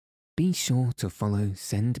Be sure to follow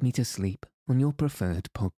Send Me to Sleep on your preferred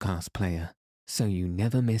podcast player so you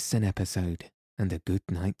never miss an episode and a good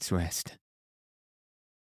night's rest.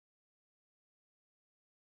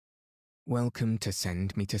 Welcome to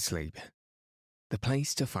Send Me to Sleep, the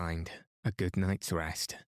place to find a good night's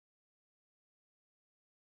rest.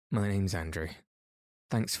 My name's Andrew.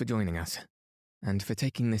 Thanks for joining us, and for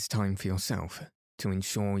taking this time for yourself to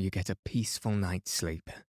ensure you get a peaceful night's sleep.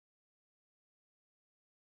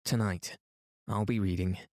 Tonight, I'll be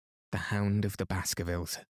reading The Hound of the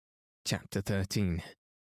Baskervilles, Chapter 13,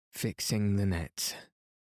 Fixing the Nets.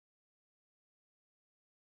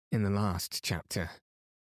 In the last chapter,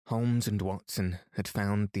 Holmes and Watson had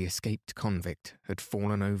found the escaped convict had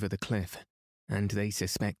fallen over the cliff, and they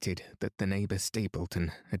suspected that the neighbour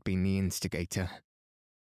Stapleton had been the instigator.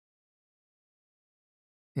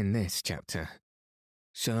 In this chapter,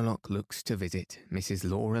 Sherlock looks to visit Mrs.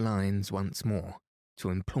 Laura Lyons once more to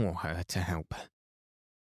implore her to help.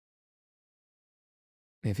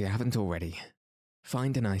 If you haven't already,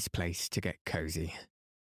 find a nice place to get cosy.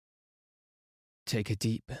 Take a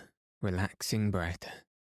deep, relaxing breath,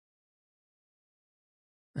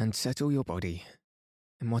 and settle your body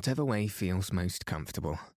in whatever way feels most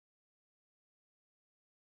comfortable.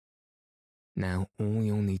 Now all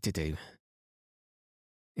you'll need to do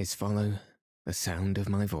is follow the sound of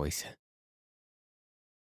my voice.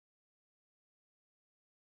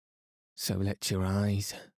 So let your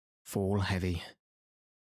eyes fall heavy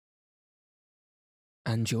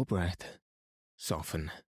and your breath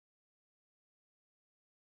soften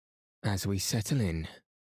as we settle in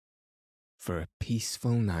for a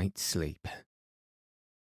peaceful night's sleep.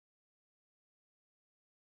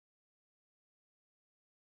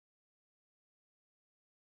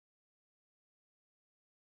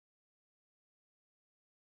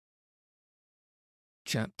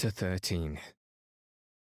 Chapter 13.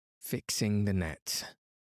 Fixing the Nets.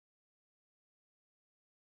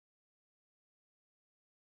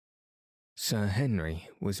 Sir Henry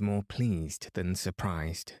was more pleased than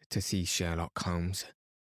surprised to see Sherlock Holmes,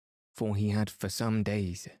 for he had for some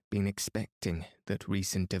days been expecting that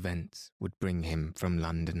recent events would bring him from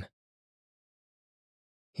London.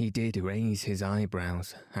 He did raise his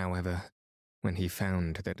eyebrows, however, when he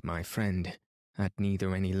found that my friend had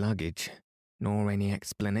neither any luggage nor any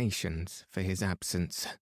explanations for his absence.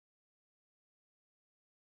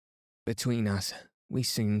 Between us, we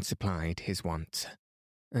soon supplied his wants,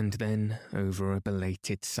 and then, over a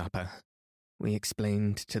belated supper, we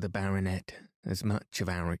explained to the baronet as much of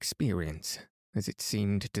our experience as it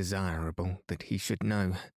seemed desirable that he should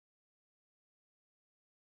know.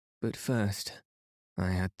 But first, I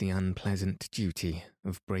had the unpleasant duty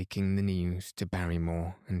of breaking the news to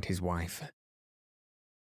Barrymore and his wife.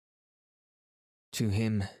 To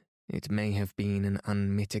him, it may have been an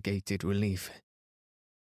unmitigated relief,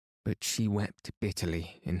 but she wept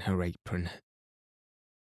bitterly in her apron.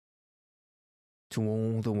 To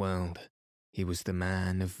all the world, he was the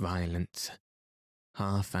man of violence,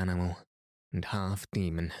 half animal and half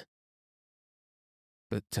demon.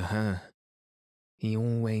 But to her, he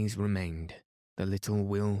always remained the little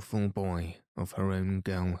willful boy of her own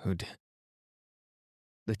girlhood,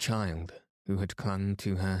 the child who had clung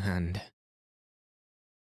to her hand.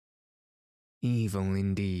 Evil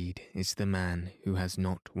indeed is the man who has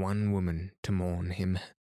not one woman to mourn him.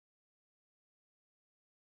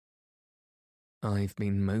 I've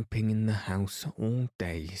been moping in the house all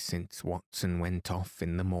day since Watson went off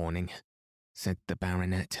in the morning, said the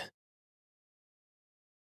baronet.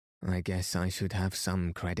 I guess I should have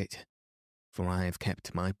some credit, for I have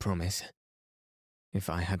kept my promise.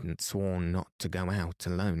 If I hadn't sworn not to go out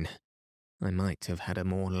alone, I might have had a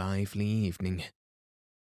more lively evening,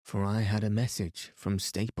 for I had a message from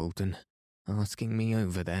Stapleton asking me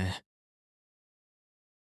over there.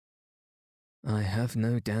 I have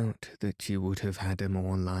no doubt that you would have had a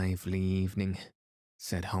more lively evening,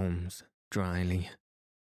 said Holmes dryly.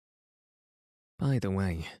 By the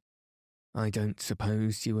way, I don't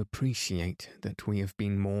suppose you appreciate that we have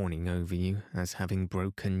been mourning over you as having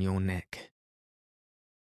broken your neck.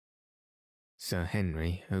 Sir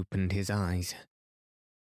Henry opened his eyes.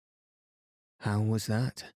 How was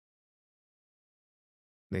that?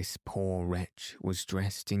 This poor wretch was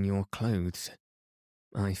dressed in your clothes.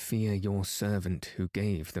 I fear your servant who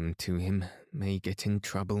gave them to him may get in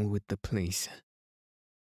trouble with the police.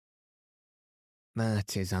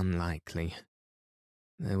 That is unlikely.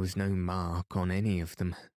 There was no mark on any of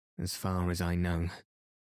them, as far as I know.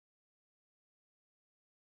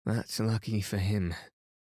 That's lucky for him.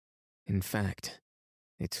 In fact,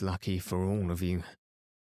 it's lucky for all of you,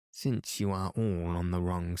 since you are all on the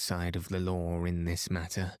wrong side of the law in this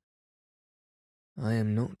matter, I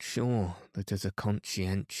am not sure that as a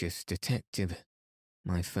conscientious detective,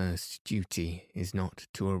 my first duty is not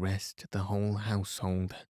to arrest the whole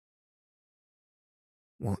household.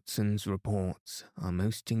 Watson's reports are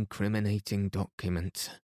most incriminating documents.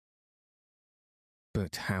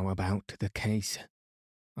 But how about the case?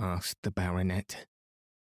 Asked the baronet.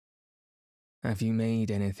 Have you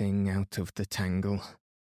made anything out of the tangle?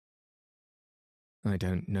 I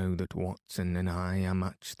don't know that Watson and I are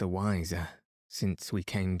much the wiser since we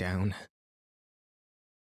came down.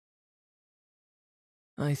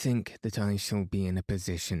 I think that I shall be in a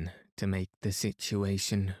position to make the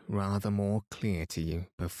situation rather more clear to you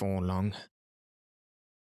before long.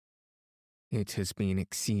 It has been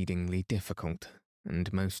exceedingly difficult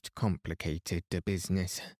and most complicated a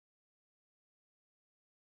business.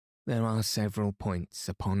 There are several points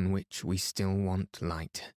upon which we still want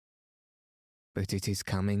light, but it is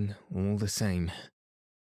coming all the same.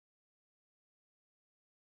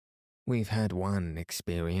 We've had one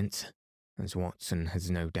experience, as Watson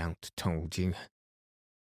has no doubt told you.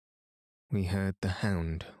 We heard the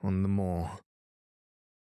hound on the moor.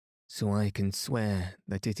 So I can swear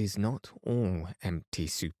that it is not all empty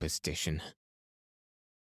superstition.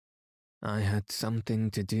 I had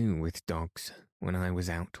something to do with dogs when I was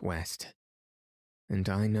out west, and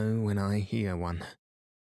I know when I hear one.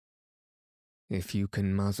 If you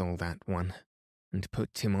can muzzle that one and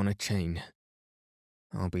put him on a chain,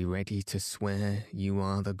 I'll be ready to swear you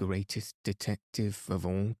are the greatest detective of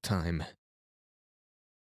all time.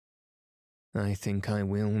 I think I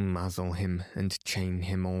will muzzle him and chain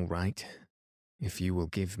him all right, if you will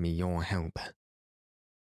give me your help.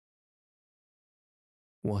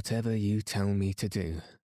 Whatever you tell me to do,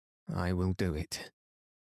 I will do it.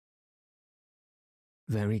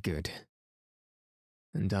 Very good.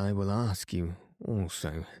 And I will ask you,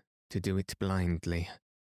 also, to do it blindly,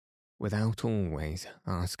 without always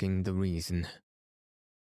asking the reason.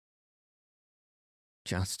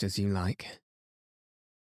 Just as you like.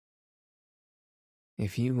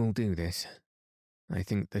 If you will do this, I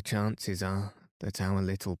think the chances are that our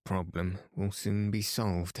little problem will soon be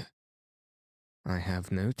solved. I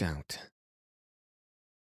have no doubt.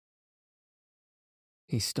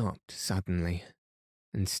 He stopped suddenly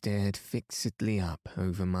and stared fixedly up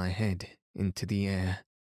over my head into the air.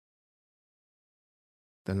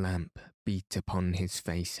 The lamp beat upon his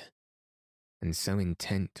face, and so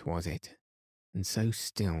intent was it, and so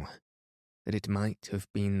still, that it might have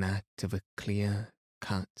been that of a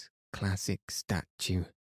clear-cut classic statue,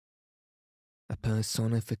 a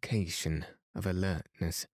personification of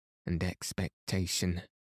alertness and expectation.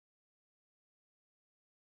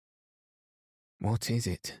 What is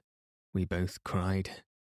it? We both cried.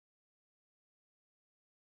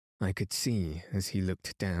 I could see, as he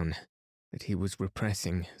looked down, that he was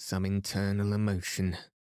repressing some internal emotion.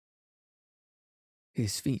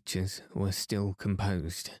 His features were still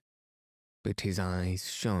composed, but his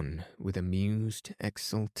eyes shone with amused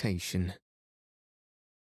exultation.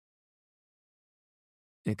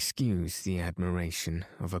 Excuse the admiration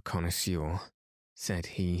of a connoisseur, said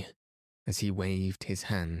he, as he waved his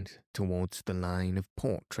hand towards the line of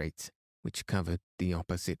portraits which covered the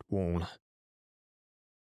opposite wall.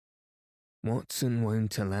 Watson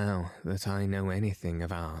won't allow that I know anything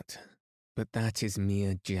of art, but that is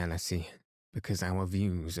mere jealousy, because our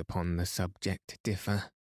views upon the subject differ.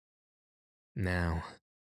 Now,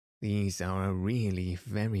 these are a really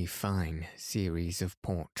very fine series of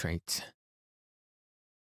portraits.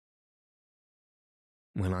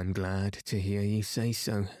 Well, I'm glad to hear you say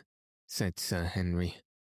so, said Sir Henry,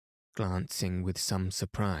 glancing with some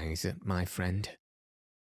surprise at my friend.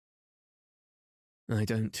 I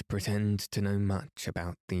don't pretend to know much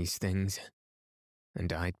about these things,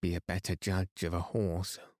 and I'd be a better judge of a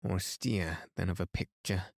horse or steer than of a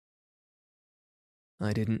picture.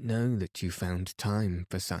 I didn't know that you found time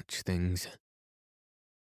for such things.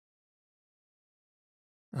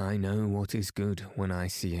 I know what is good when I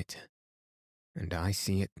see it, and I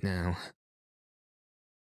see it now.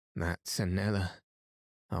 That's Nella,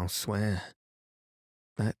 I'll swear.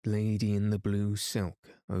 That lady in the blue silk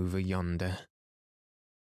over yonder.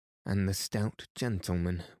 And the stout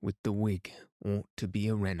gentleman with the wig ought to be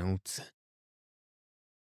a Reynolds.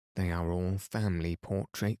 They are all family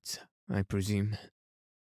portraits, I presume.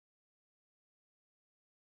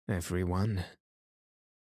 Every one.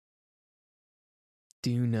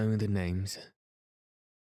 Do you know the names?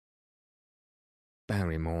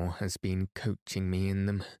 Barrymore has been coaching me in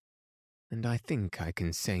them, and I think I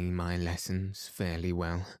can say my lessons fairly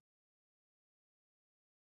well.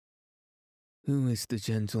 Who is the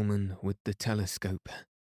gentleman with the telescope?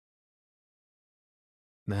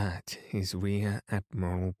 That is Rear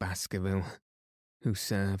Admiral Baskerville, who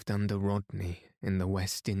served under Rodney in the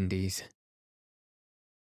West Indies.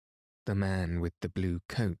 The man with the blue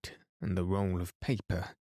coat and the roll of paper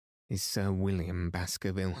is Sir William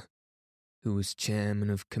Baskerville, who was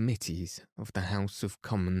chairman of committees of the House of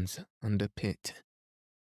Commons under Pitt.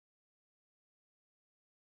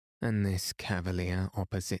 And this cavalier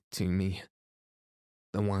opposite to me,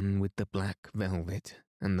 the one with the black velvet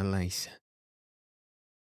and the lace.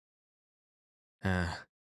 Ah,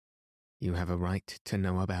 you have a right to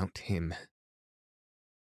know about him.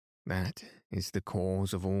 That is the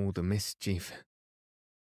cause of all the mischief.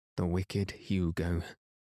 The wicked Hugo,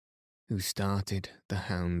 who started the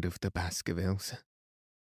Hound of the Baskervilles.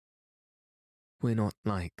 We're not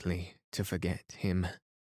likely to forget him.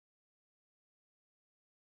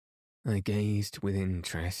 I gazed with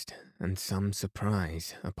interest and some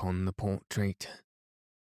surprise upon the portrait.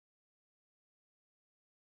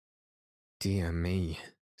 "Dear me,"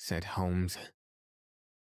 said Holmes.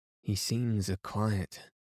 "He seems a quiet,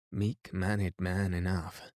 meek-mannered man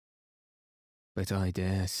enough, but I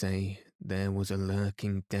dare say there was a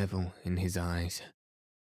lurking devil in his eyes.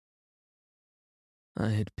 I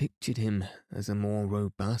had pictured him as a more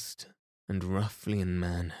robust and ruffian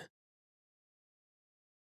man.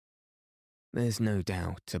 There's no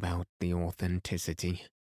doubt about the authenticity,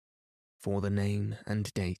 for the name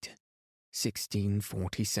and date,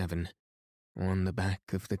 1647, are on the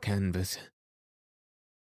back of the canvas."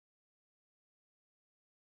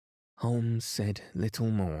 Holmes said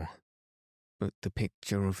little more, but the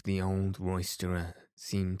picture of the old roisterer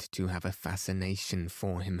seemed to have a fascination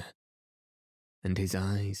for him, and his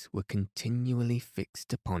eyes were continually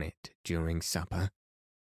fixed upon it during supper.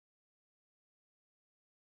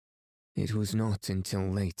 It was not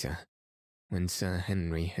until later, when Sir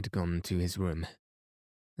Henry had gone to his room,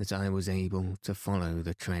 that I was able to follow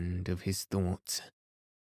the trend of his thoughts.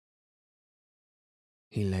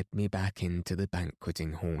 He led me back into the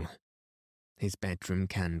banqueting hall, his bedroom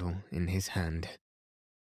candle in his hand,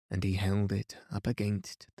 and he held it up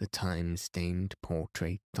against the time-stained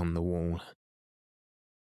portrait on the wall.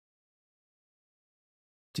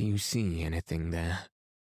 "Do you see anything there?"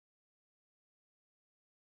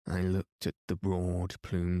 I looked at the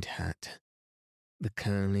broad-plumed hat, the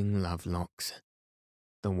curling love-locks,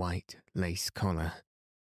 the white lace collar,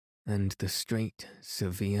 and the straight,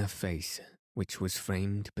 severe face which was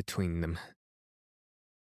framed between them.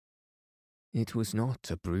 It was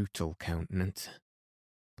not a brutal countenance,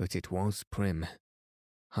 but it was prim,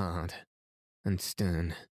 hard, and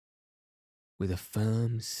stern, with a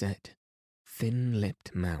firm-set,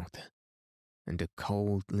 thin-lipped mouth and a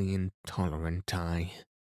coldly intolerant eye.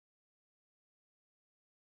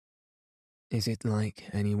 "Is it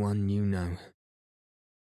like anyone you know?"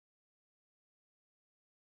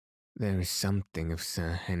 "There is something of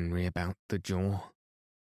Sir Henry about the jaw."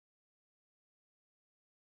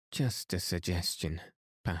 "Just a suggestion,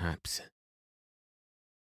 perhaps.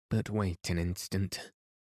 But wait an instant."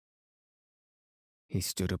 He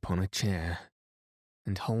stood upon a chair,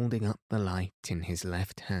 and holding up the light in his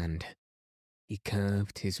left hand, he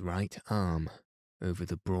curved his right arm over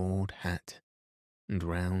the broad hat and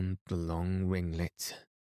round the long ringlets.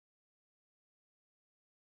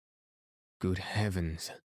 "Good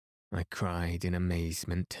heavens!" I cried in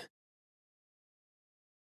amazement.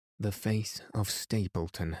 The face of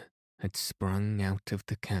Stapleton had sprung out of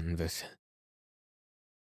the canvas.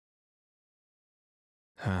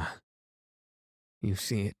 "Ah, you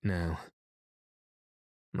see it now.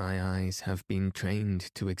 My eyes have been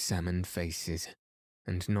trained to examine faces,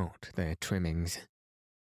 and not their trimmings.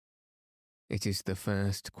 It is the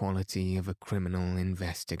first quality of a criminal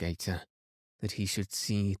investigator that he should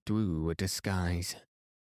see through a disguise.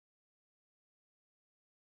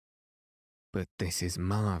 But this is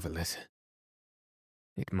marvellous.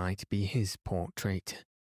 It might be his portrait.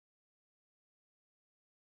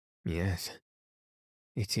 Yes,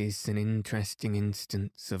 it is an interesting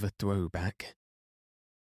instance of a throwback,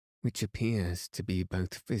 which appears to be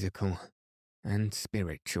both physical and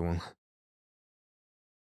spiritual.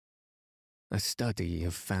 A study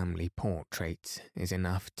of family portraits is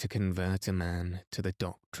enough to convert a man to the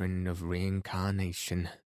doctrine of reincarnation.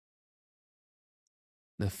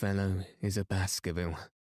 The fellow is a Baskerville.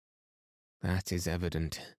 That is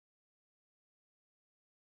evident.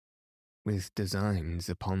 With designs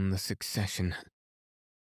upon the succession.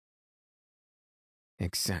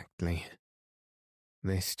 Exactly.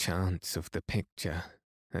 This chance of the picture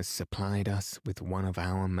has supplied us with one of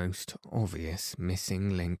our most obvious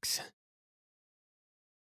missing links.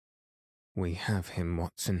 We have him,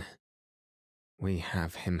 Watson. We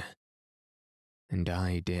have him. and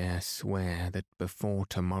I dare swear that before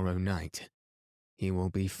tomorrow night he will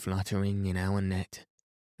be fluttering in our net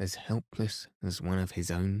as helpless as one of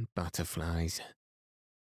his own butterflies.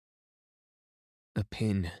 A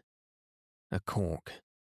pin, a cork,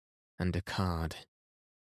 and a card,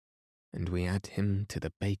 and we add him to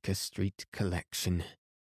the Baker Street collection.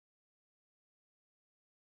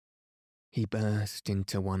 He burst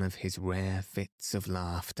into one of his rare fits of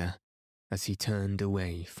laughter as he turned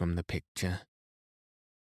away from the picture.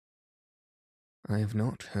 I have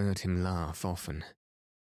not heard him laugh often,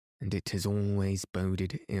 and it has always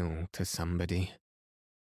boded ill to somebody.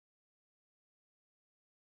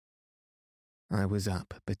 I was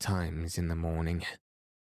up betimes in the morning,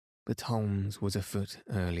 but Holmes was afoot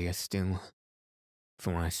earlier still,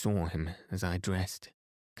 for I saw him as I dressed,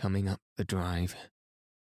 coming up the drive.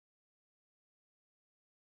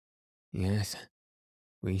 Yes,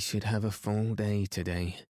 we should have a full day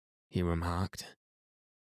today, he remarked,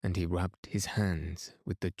 and he rubbed his hands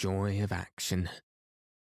with the joy of action.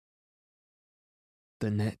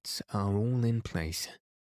 The nets are all in place,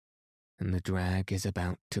 and the drag is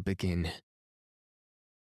about to begin.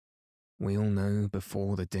 We'll know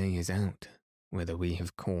before the day is out whether we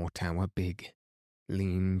have caught our big,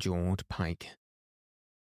 lean-jawed pike,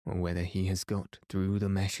 or whether he has got through the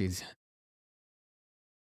meshes.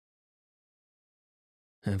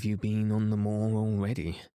 Have you been on the moor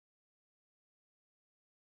already?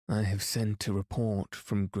 I have sent a report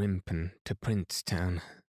from Grimpen to Princetown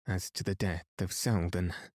as to the death of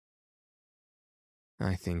Selden.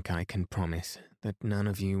 I think I can promise that none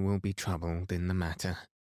of you will be troubled in the matter.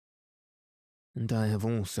 And I have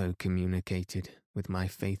also communicated with my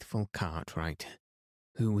faithful Cartwright,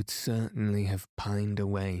 who would certainly have pined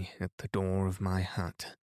away at the door of my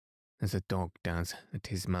hut, as a dog does at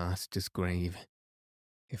his master's grave,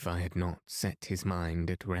 if I had not set his mind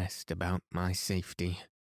at rest about my safety.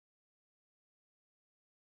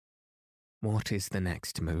 What is the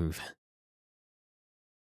next move?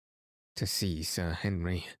 To see Sir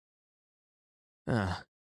Henry. Ah,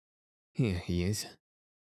 here he is.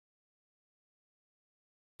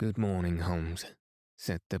 Good morning, Holmes,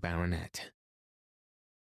 said the baronet.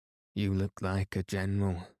 You look like a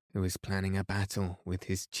general who is planning a battle with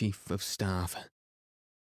his chief of staff.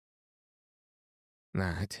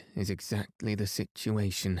 That is exactly the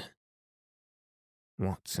situation.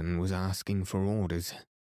 Watson was asking for orders.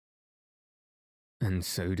 And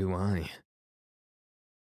so do I.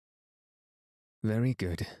 Very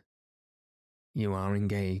good. You are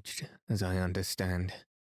engaged, as I understand,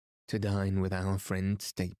 to dine with our friend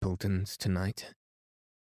Stapleton's tonight.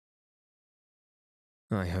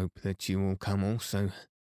 I hope that you will come also.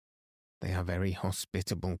 They are very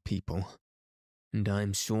hospitable people, and I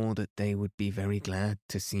am sure that they would be very glad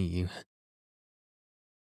to see you.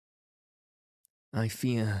 I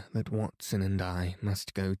fear that Watson and I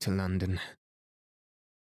must go to London.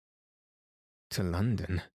 To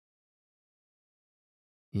London?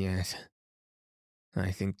 Yes.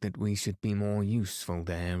 I think that we should be more useful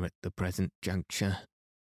there at the present juncture.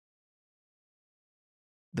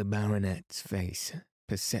 The baronet's face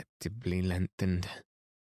perceptibly lengthened.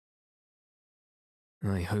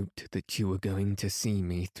 I hoped that you were going to see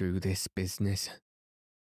me through this business.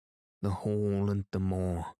 The hall and the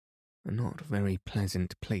moor are not very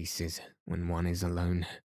pleasant places when one is alone.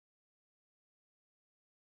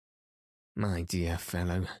 My dear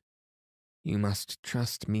fellow, you must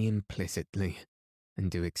trust me implicitly and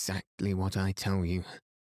do exactly what I tell you.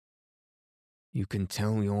 You can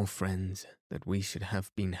tell your friends that we should have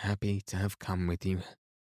been happy to have come with you,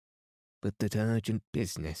 but that urgent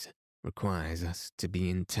business requires us to be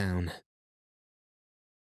in town.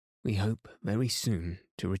 We hope very soon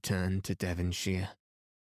to return to Devonshire.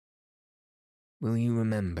 Will you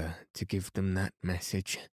remember to give them that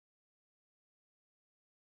message?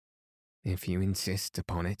 If you insist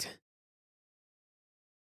upon it.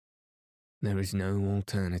 There is no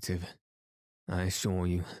alternative, I assure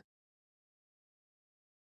you.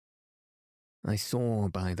 I saw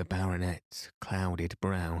by the baronet's clouded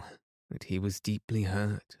brow that he was deeply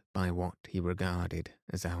hurt by what he regarded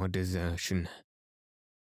as our desertion.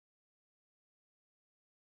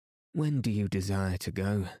 When do you desire to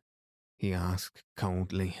go? He asked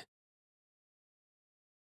coldly.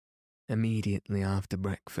 Immediately after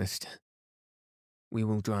breakfast. We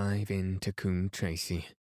will drive in to Coombe Tracy.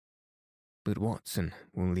 But Watson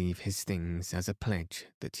will leave his things as a pledge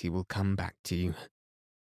that he will come back to you.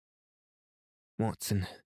 Watson,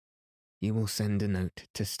 you will send a note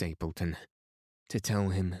to Stapleton to tell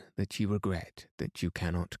him that you regret that you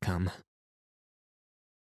cannot come.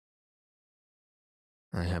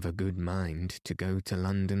 I have a good mind to go to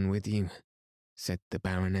London with you, said the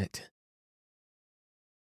baronet.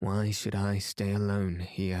 "Why should I stay alone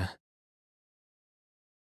here?"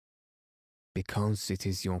 "Because it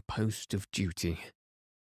is your post of duty.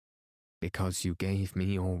 Because you gave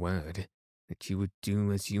me your word that you would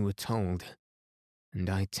do as you were told, and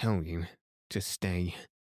I tell you to stay."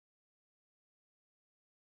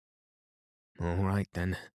 "All right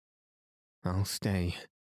then, I'll stay."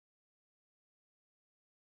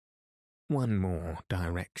 "One more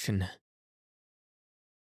direction.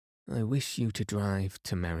 I wish you to drive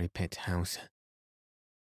to Merripit House.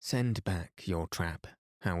 Send back your trap,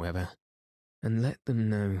 however, and let them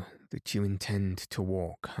know that you intend to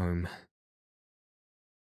walk home."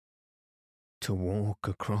 "To walk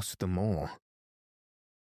across the moor?"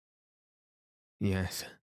 "Yes.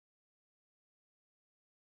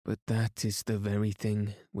 But that is the very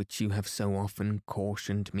thing which you have so often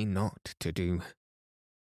cautioned me not to do.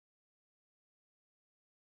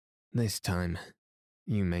 This time,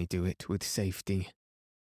 you may do it with safety.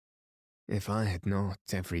 If I had not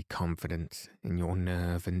every confidence in your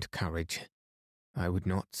nerve and courage, I would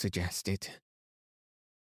not suggest it.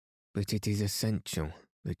 But it is essential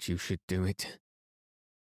that you should do it.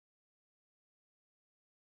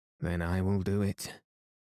 Then I will do it.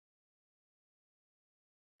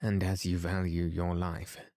 And as you value your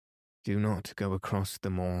life, do not go across the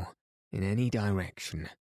moor in any direction,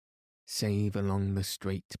 save along the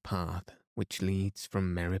straight path which leads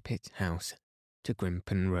from Merripit House to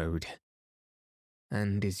Grimpen Road,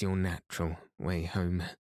 and is your natural way home.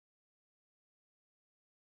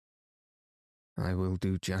 I will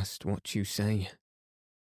do just what you say."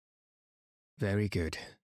 "Very good.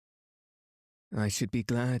 I should be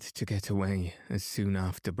glad to get away as soon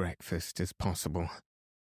after breakfast as possible,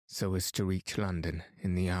 so as to reach London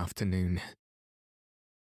in the afternoon."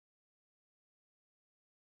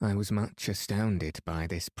 I was much astounded by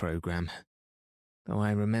this programme, though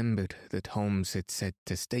I remembered that Holmes had said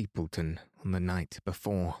to Stapleton on the night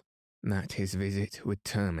before that his visit would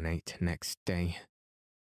terminate next day.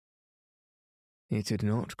 It had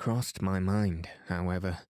not crossed my mind,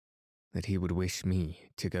 however, that he would wish me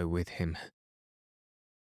to go with him.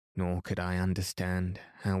 Nor could I understand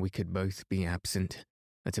how we could both be absent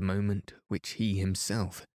at a moment which he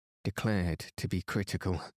himself declared to be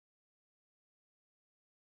critical.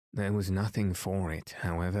 There was nothing for it,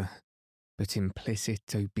 however, but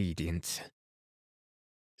implicit obedience.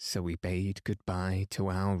 So we bade goodbye to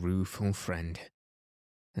our rueful friend,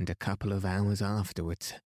 and a couple of hours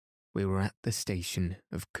afterwards we were at the station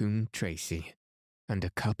of Coombe Tracey, and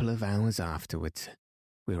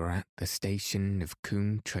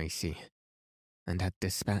had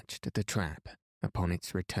dispatched the trap upon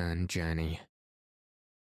its return journey.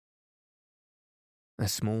 A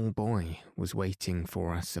small boy was waiting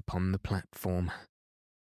for us upon the platform.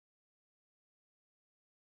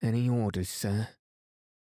 "Any orders, sir?"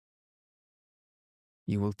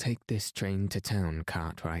 "You will take this train to town,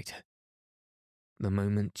 Cartwright. The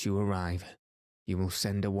moment you arrive, you will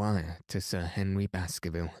send a wire to Sir Henry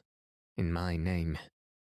Baskerville, in my name,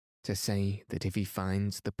 to say that if he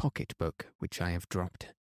finds the pocket-book which I have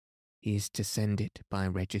dropped, he is to send it by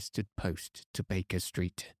registered post to Baker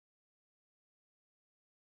Street."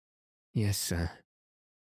 "Yes, sir."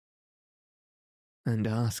 "And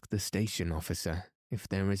ask the station officer if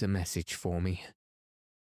there is a message for me."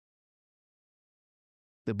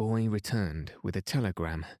 The boy returned with a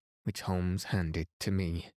telegram which Holmes handed to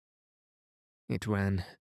me. It ran,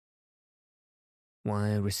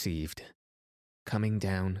 "Wire received. Coming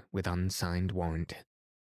down with unsigned warrant.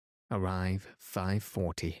 Arrive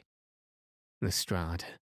 5:40.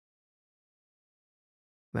 Lestrade."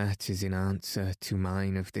 That is in answer to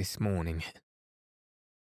mine of this morning.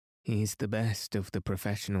 He is the best of the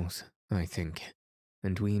professionals, I think,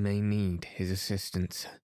 and we may need his assistance.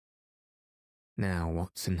 Now,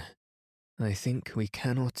 Watson, I think we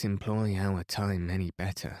cannot employ our time any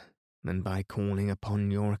better than by calling upon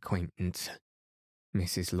your acquaintance,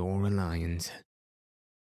 Mrs. Laura Lyons.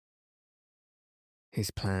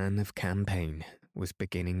 His plan of campaign was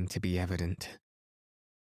beginning to be evident.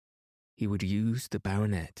 He would use the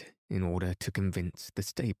baronet in order to convince the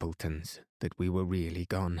Stapletons that we were really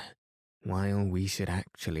gone, while we should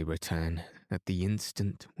actually return at the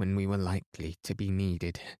instant when we were likely to be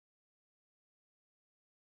needed.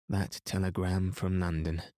 That telegram from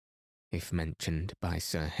London, if mentioned by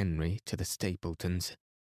Sir Henry to the Stapletons,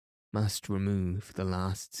 must remove the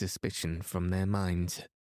last suspicion from their minds.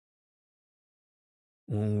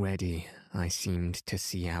 Already I seemed to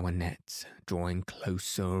see our nets drawing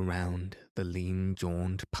closer around the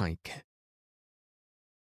lean-jawned pike.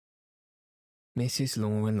 Mrs.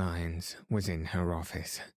 Laura Lyons was in her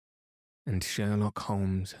office. and Sherlock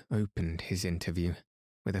Holmes opened his interview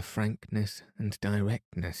with a frankness and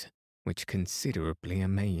directness which considerably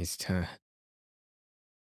amazed her.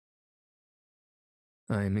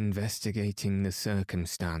 "I am investigating the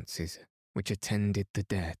circumstances which attended the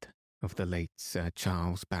death of the late Sir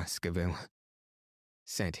Charles Baskerville,"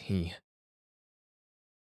 said he.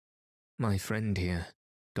 "My friend here,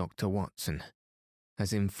 Dr. Watson,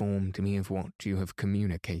 has informed me of what you have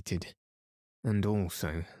communicated, and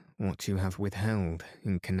also what you have withheld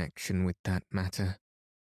in connection with that matter."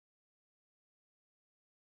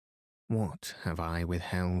 "What have I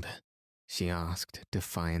withheld?" she asked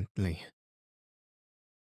defiantly.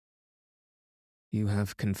 "You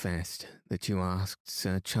have confessed that you asked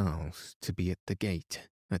Sir Charles to be at the gate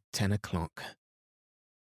at 10 o'clock.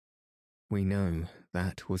 We know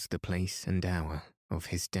that was the place and hour of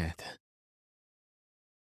his death.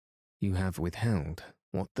 You have withheld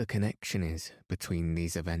what the connection is between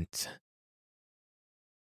these events."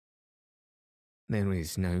 "There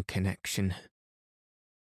is no connection."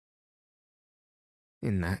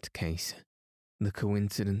 "In that case, the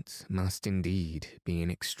coincidence must indeed be an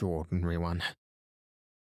extraordinary one.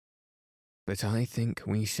 But I think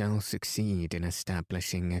we shall succeed in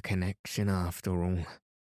establishing a connection after all.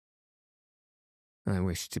 I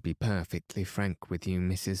wish to be perfectly frank with you,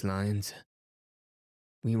 Mrs. Lyons.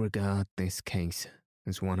 We regard this case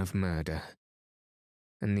as one of murder,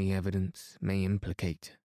 and the evidence may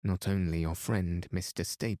implicate not only your friend Mr.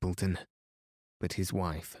 Stapleton, but his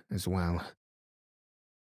wife as well."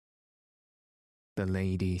 The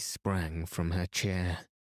lady sprang from her chair.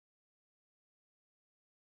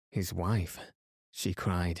 "His wife?" she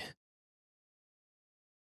cried.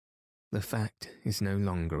 "The fact is no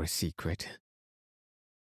longer a secret.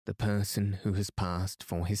 The person who has passed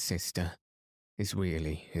for his sister is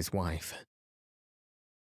really his wife."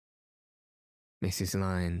 Mrs.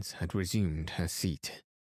 Lyons had resumed her seat.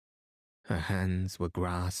 Her hands were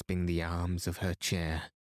grasping the arms of her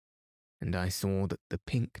chair, and I saw that the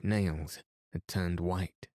pink nails had turned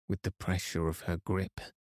white with the pressure of her grip.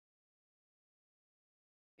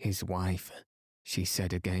 "His wife," she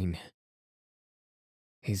said again.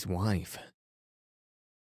 "His wife.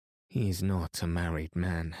 He is not a married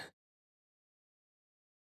man."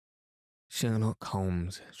 Sherlock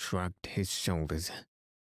Holmes shrugged his shoulders.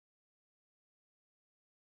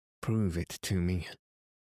 "Prove it to me.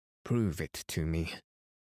 Prove it to me.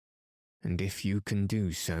 And if you can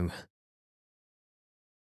do so—"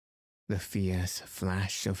 The fierce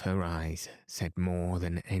flash of her eyes said more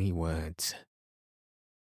than any words.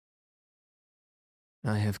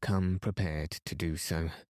 "I have come prepared to do so,"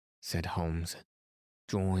 said Holmes,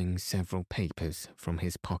 drawing several papers from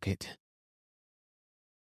his pocket.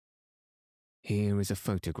 "Here is a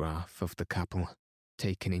photograph of the couple,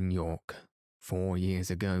 taken in York 4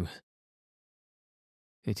 years ago.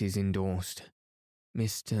 It is endorsed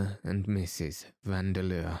Mr. and Mrs.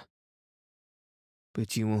 Vandeleur.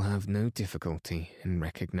 But you will have no difficulty in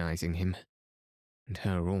recognizing him, and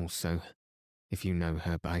her also, if you know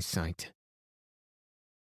her by sight.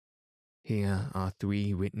 Here are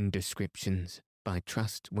 3 written descriptions by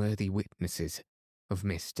trustworthy witnesses of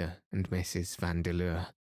Mr. and Mrs.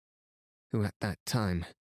 Vandeleur, who at that time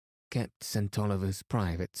kept St. Oliver's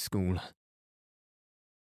private school.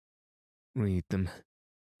 Read them,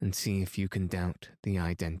 and see if you can doubt the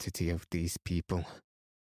identity of these people."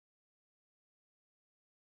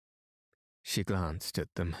 She glanced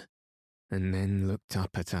at them, and then looked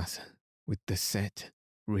up at us with the set,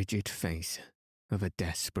 rigid face of a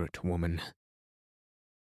desperate woman.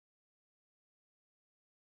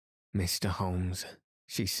 "Mr. Holmes,"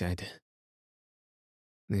 she said,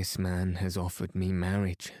 "this man has offered me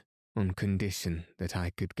marriage on condition that I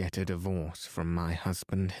could get a divorce from my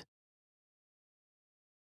husband.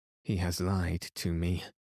 He has lied to me,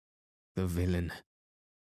 the villain,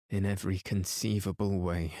 in every conceivable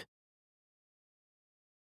way.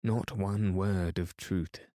 Not one word of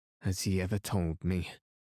truth has he ever told me.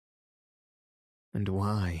 And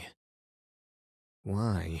why?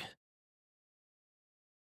 Why?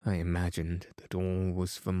 I imagined that all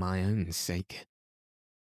was for my own sake.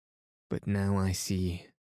 But now I see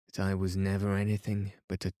that I was never anything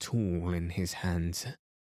but a tool in his hands.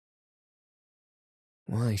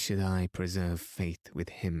 Why should I preserve faith with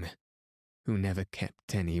him, who never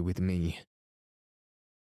kept any with me?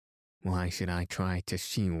 Why should I try to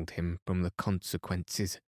shield him from the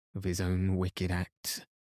consequences of his own wicked acts?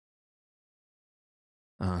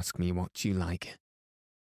 Ask me what you like,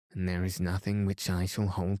 and there is nothing which I shall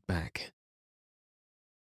hold back.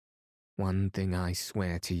 One thing I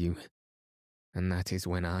swear to you, and that is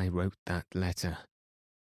when I wrote that letter,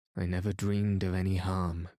 I never dreamed of any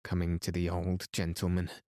harm coming to the old gentleman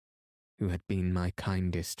who had been my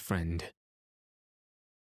kindest friend.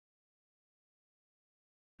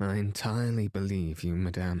 I entirely believe you,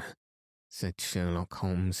 madame, said Sherlock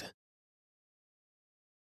Holmes.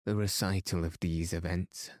 The recital of these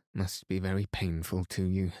events must be very painful to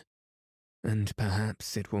you, and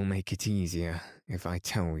perhaps it will make it easier if I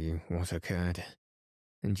tell you what occurred,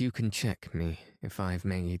 and you can check me if I've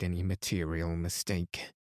made any material mistake.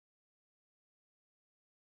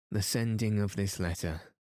 The sending of this letter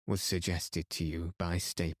was suggested to you by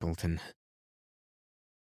Stapleton.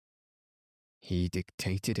 He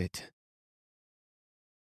dictated it.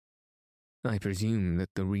 I presume that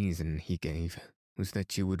the reason he gave was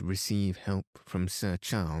that you would receive help from Sir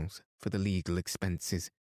Charles for the legal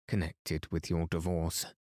expenses connected with your divorce.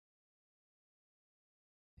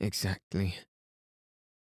 Exactly.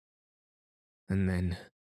 And then,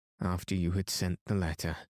 after you had sent the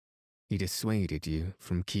letter, he dissuaded you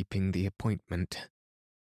from keeping the appointment.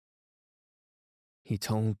 He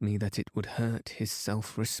told me that it would hurt his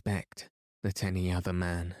self-respect that any other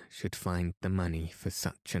man should find the money for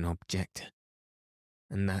such an object,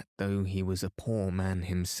 and that though he was a poor man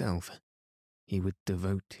himself, he would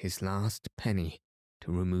devote his last penny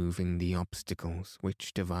to removing the obstacles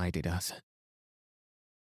which divided us.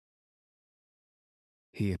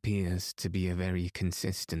 He appears to be a very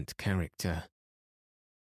consistent character.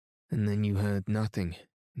 And then you heard nothing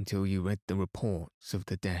until you read the reports of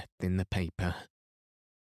the death in the paper.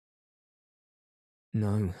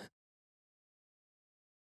 No.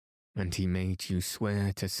 And he made you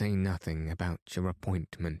swear to say nothing about your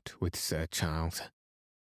appointment with Sir Charles.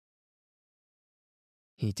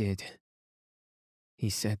 He did. He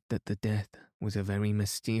said that the death was a very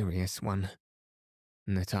mysterious one,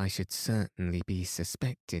 and that I should certainly be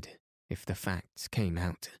suspected if the facts came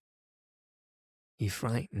out. He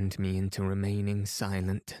frightened me into remaining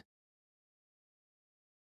silent.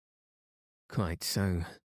 Quite so.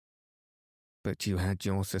 But you had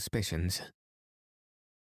your suspicions.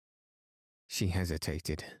 She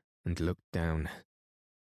hesitated and looked down.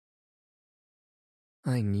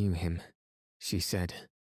 I knew him, she said.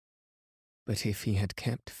 But if he had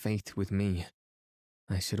kept faith with me,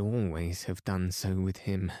 I should always have done so with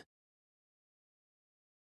him.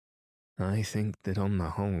 I think that on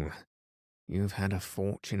the whole, you've had a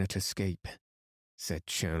fortunate escape, said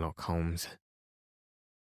Sherlock Holmes.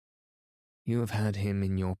 You have had him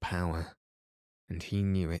in your power, and he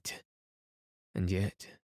knew it, and yet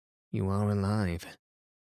you are alive.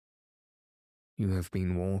 You have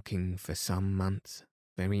been walking for some months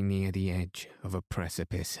very near the edge of a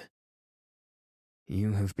precipice.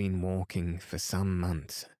 You have been walking for some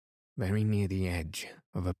months very near the edge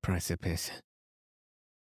of a precipice.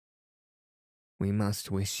 We must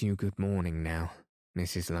wish you good morning now,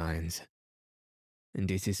 Mrs. Lyons, and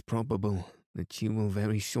it is probable that you will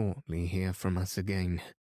very shortly hear from us again.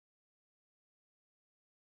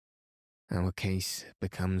 Our case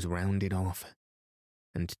becomes rounded off,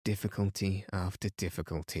 and difficulty after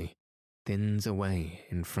difficulty thins away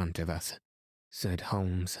in front of us, said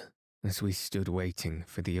Holmes, as we stood waiting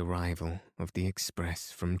for the arrival of the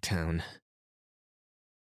express from town.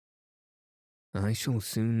 I shall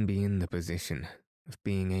soon be in the position of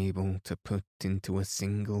being able to put into a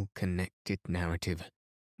single connected narrative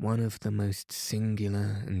one of the most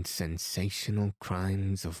singular and sensational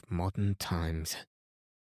crimes of modern times.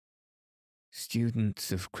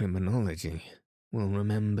 Students of criminology will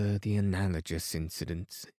remember the analogous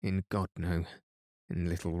incidents in Godno, in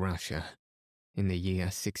Little Russia, in the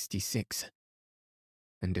year 66.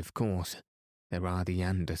 And of course, there are the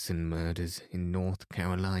Anderson murders in North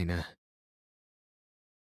Carolina.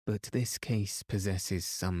 But this case possesses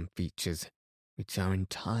some features which are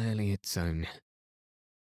entirely its own.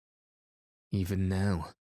 Even now,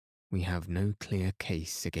 we have no clear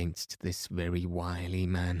case against this very wily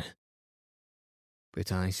man.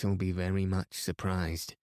 But I shall be very much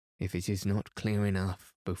surprised if it is not clear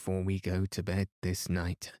enough before we go to bed this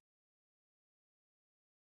night.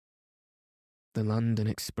 The London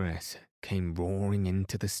Express came roaring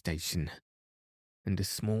into the station, and a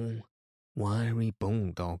small, wiry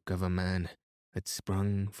bulldog of a man had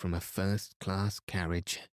sprung from a first-class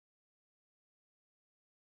carriage.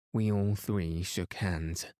 We all three shook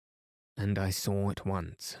hands, and I saw at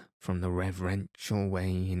once, from the reverential way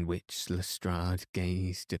in which Lestrade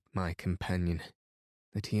gazed at my companion,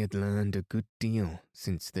 that he had learned a good deal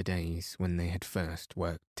since the days when they had first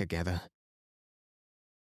worked together.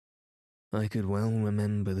 I could well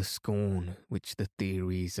remember the scorn which the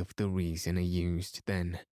theories of the reasoner used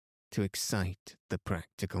then to excite the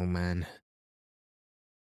practical man.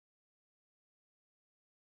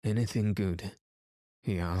 Anything good?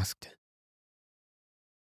 He asked.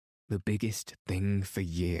 The biggest thing for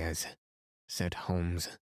years, said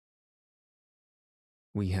Holmes.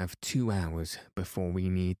 We have 2 hours before we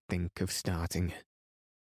need think of starting.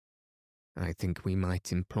 I think we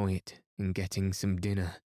might employ it in getting some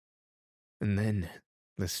dinner. And then,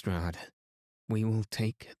 Lestrade, we will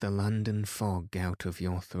take the London fog out of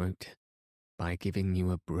your throat by giving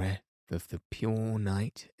you a breath of the pure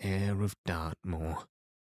night air of Dartmoor.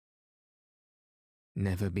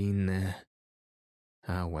 Never been there?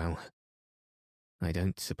 Ah well, I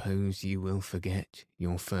don't suppose you will forget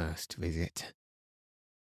your first visit.